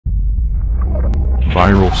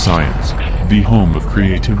Viral Science, the home of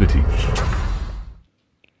creativity.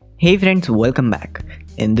 Hey friends, welcome back.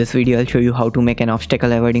 In this video I'll show you how to make an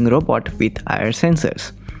obstacle avoiding robot with IR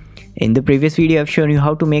sensors. In the previous video I've shown you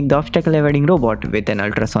how to make the obstacle avoiding robot with an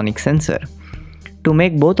ultrasonic sensor. To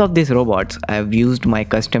make both of these robots, I have used my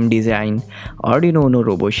custom designed Arduino UNO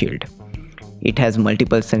Robo Shield. It has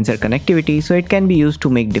multiple sensor connectivity, so it can be used to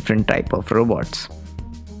make different type of robots.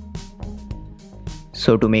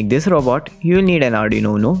 So to make this robot, you will need an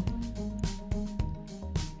Arduino UNO,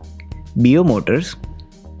 BO motors,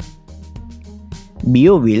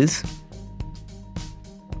 BO wheels,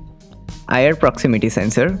 IR proximity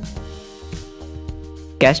sensor,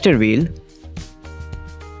 caster wheel,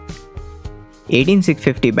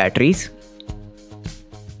 18650 batteries,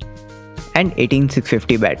 and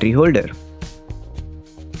 18650 battery holder.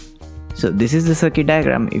 So this is the circuit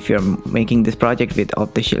diagram if you are making this project with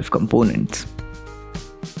off-the-shelf components.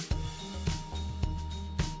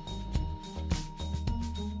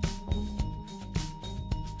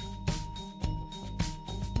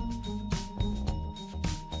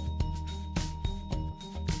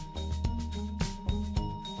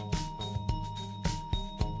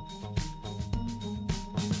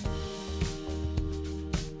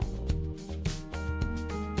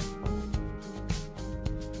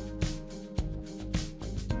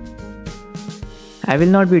 I will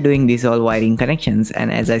not be doing these all wiring connections,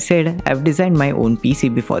 and as I said, I've designed my own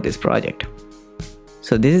PCB for this project.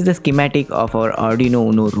 So this is the schematic of our Arduino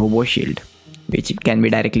UNO Robo Shield, which can be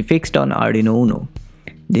directly fixed on Arduino UNO.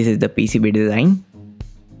 This is the PCB design,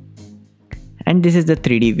 and this is the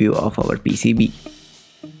 3D view of our PCB.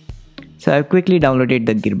 So I've quickly downloaded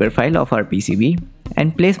the Gerber file of our PCB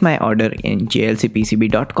and placed my order in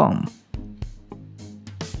jlcpcb.com.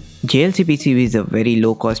 JLC PCB is a very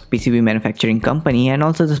low-cost PCB manufacturing company and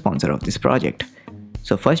also the sponsor of this project.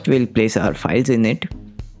 So first we'll place our files in it,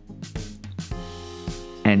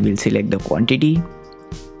 and we'll select the quantity,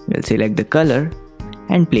 we'll select the color,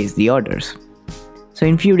 and place the orders. So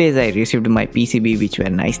in few days I received my PCB, which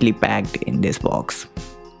were nicely packed in this box.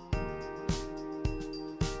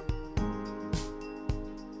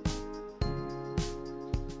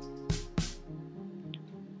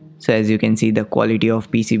 So as you can see, the quality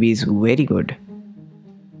of PCB is very good.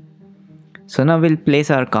 So now we'll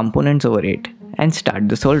place our components over it and start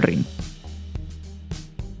the soldering.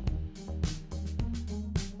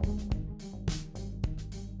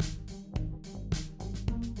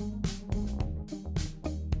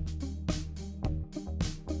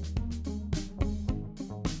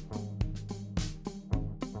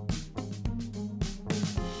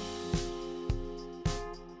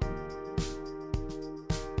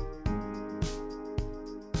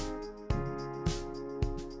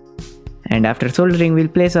 And after soldering, we'll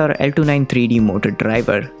place our L293D motor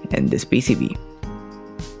driver in this PCB.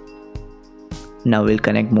 Now we'll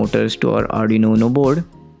connect motors to our Arduino UNO board.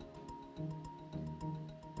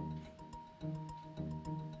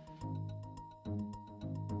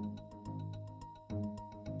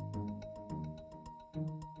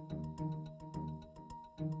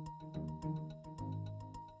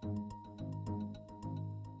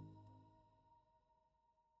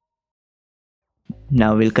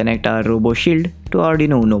 Now we'll connect our Robo Shield to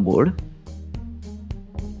Arduino UNO board.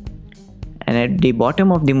 And at the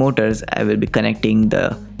bottom of the motors, I will be connecting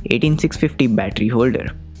the 18650 battery holder.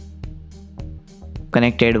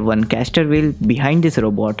 Connected one caster wheel behind this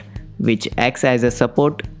robot, which acts as a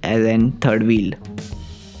support as an third wheel.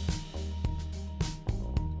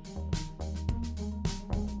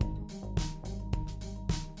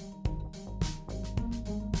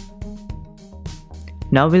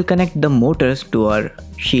 Now we'll connect the motors to our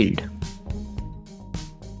shield.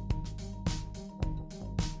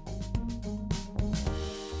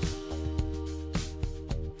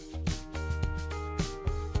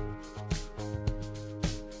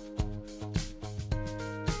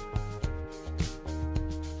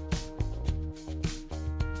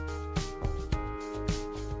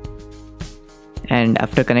 And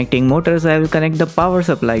after connecting motors, I will connect the power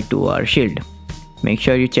supply to our shield. Make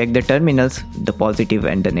sure you check the terminals, the positive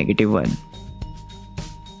and the negative one.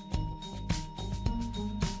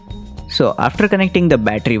 So after connecting the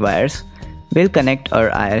battery wires, we'll connect our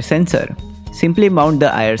IR sensor. Simply mount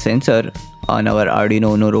the IR sensor on our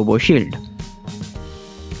Arduino UNO Robo Shield.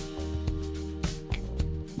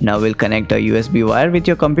 Now we'll connect a USB wire with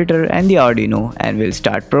your computer and the Arduino, and we'll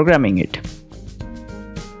start programming it.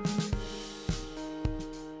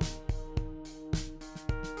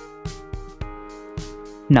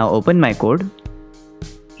 Now open my code.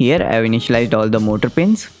 Here I have initialized all the motor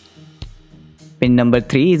pins. Pin number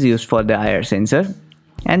 3 is used for the IR sensor,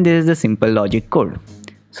 And this is the simple logic code.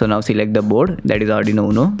 So now select the board, that is Arduino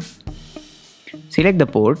UNO. Select the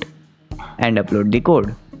port and upload the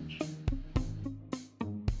code.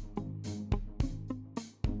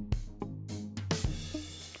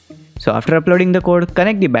 So after uploading the code,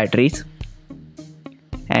 connect the batteries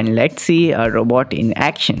and let's see a robot in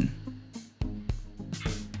action.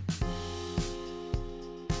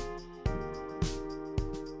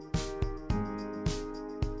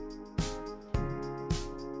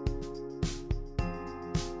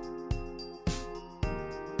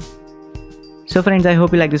 So friends, I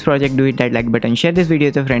hope you like this project. Do hit that like button, share this video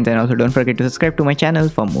with your friends, and also don't forget to subscribe to my channel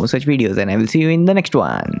for more such videos, and I will see you in the next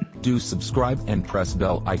one. Do subscribe and press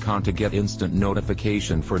bell icon to get instant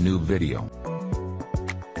notification for new video.